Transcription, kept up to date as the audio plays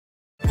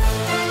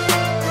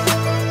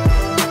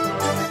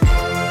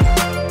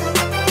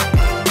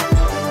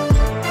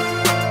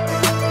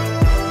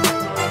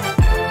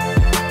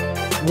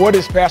What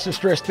is fascia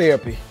stress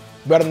therapy,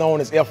 better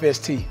known as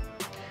FST?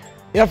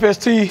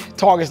 FST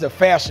targets the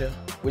fascia,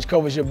 which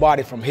covers your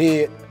body from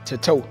head to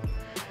toe.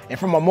 And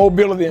from a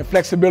mobility and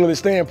flexibility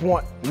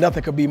standpoint,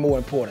 nothing could be more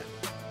important.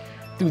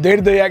 Through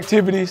day-to-day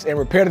activities and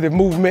repetitive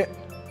movement,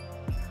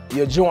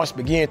 your joints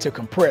begin to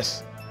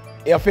compress.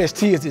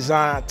 FST is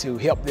designed to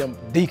help them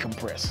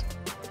decompress.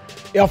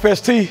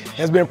 FST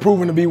has been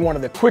proven to be one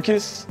of the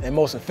quickest and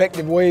most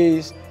effective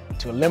ways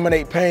to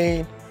eliminate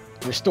pain,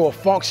 restore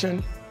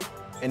function,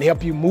 and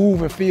help you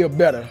move and feel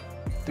better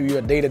through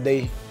your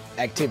day-to-day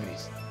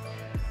activities.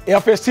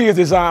 FST is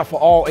designed for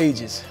all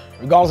ages.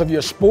 Regardless of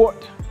your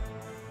sport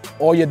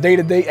or your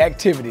day-to-day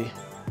activity,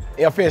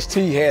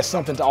 FST has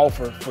something to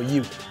offer for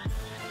you.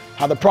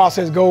 How the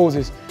process goes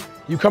is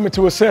you come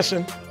into a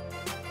session,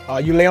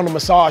 you lay on the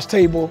massage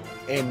table,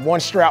 and one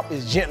strap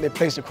is gently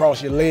placed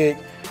across your leg.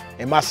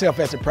 And myself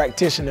as a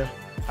practitioner,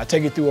 I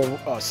take you through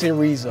a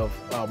series of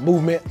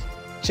movement,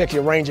 check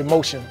your range of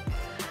motion.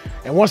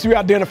 And once you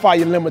identify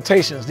your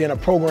limitations, then a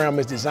program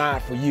is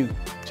designed for you.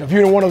 So if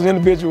you're one of those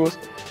individuals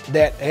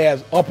that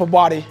has upper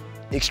body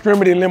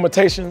extremity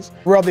limitations,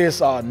 whether it's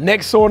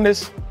neck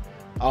soreness,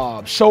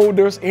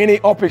 shoulders, any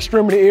upper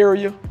extremity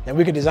area, then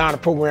we can design a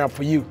program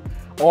for you.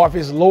 Or if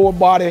it's lower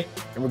body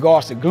in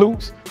regards to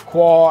glutes,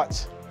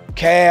 quads,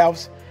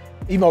 calves,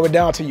 even over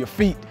down to your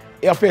feet,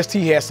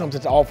 FST has something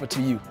to offer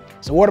to you.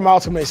 So what I'm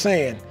ultimately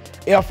saying,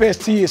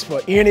 FST is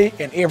for any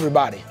and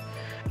everybody.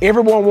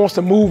 Everyone wants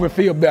to move and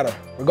feel better,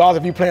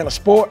 regardless if you're playing a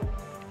sport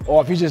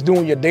or if you're just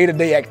doing your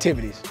day-to-day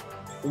activities.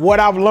 What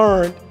I've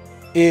learned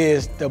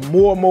is the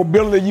more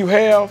mobility you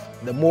have,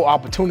 the more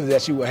opportunity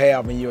that you will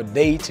have in your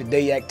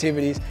day-to-day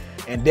activities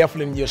and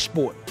definitely in your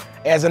sport.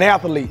 As an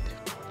athlete,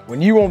 when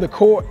you're on the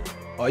court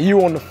or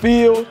you're on the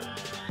field,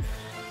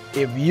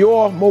 if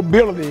your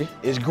mobility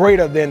is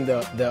greater than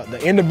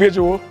the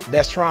individual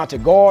that's trying to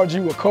guard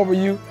you or cover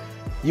you,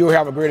 you'll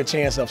have a greater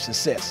chance of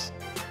success.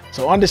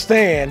 So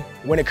understand,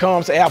 when it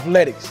comes to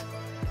athletics,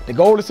 the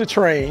goal is to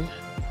train,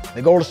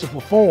 the goal is to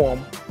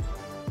perform,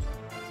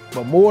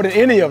 but more than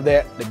any of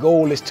that, the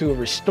goal is to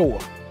restore.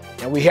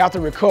 And we have to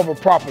recover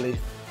properly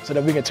so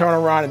that we can turn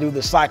around and do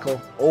the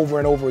cycle over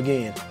and over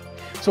again.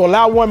 So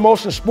allow One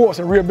Motion Sports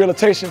and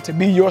Rehabilitation to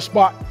be your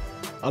spot.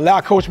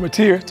 Allow Coach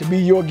Mattair to be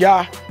your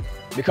guy,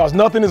 because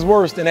nothing is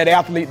worse than that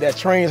athlete that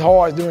trains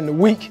hard during the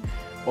week,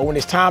 but when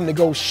it's time to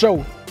go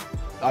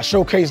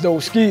showcase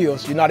those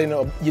skills, you're not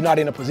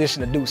in a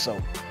position to do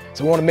so.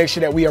 So we want to make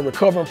sure that we are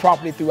recovering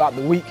properly throughout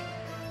the week,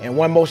 and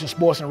One Motion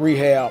Sports and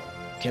Rehab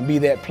can be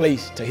that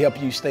place to help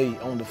you stay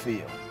on the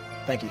field.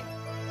 Thank you.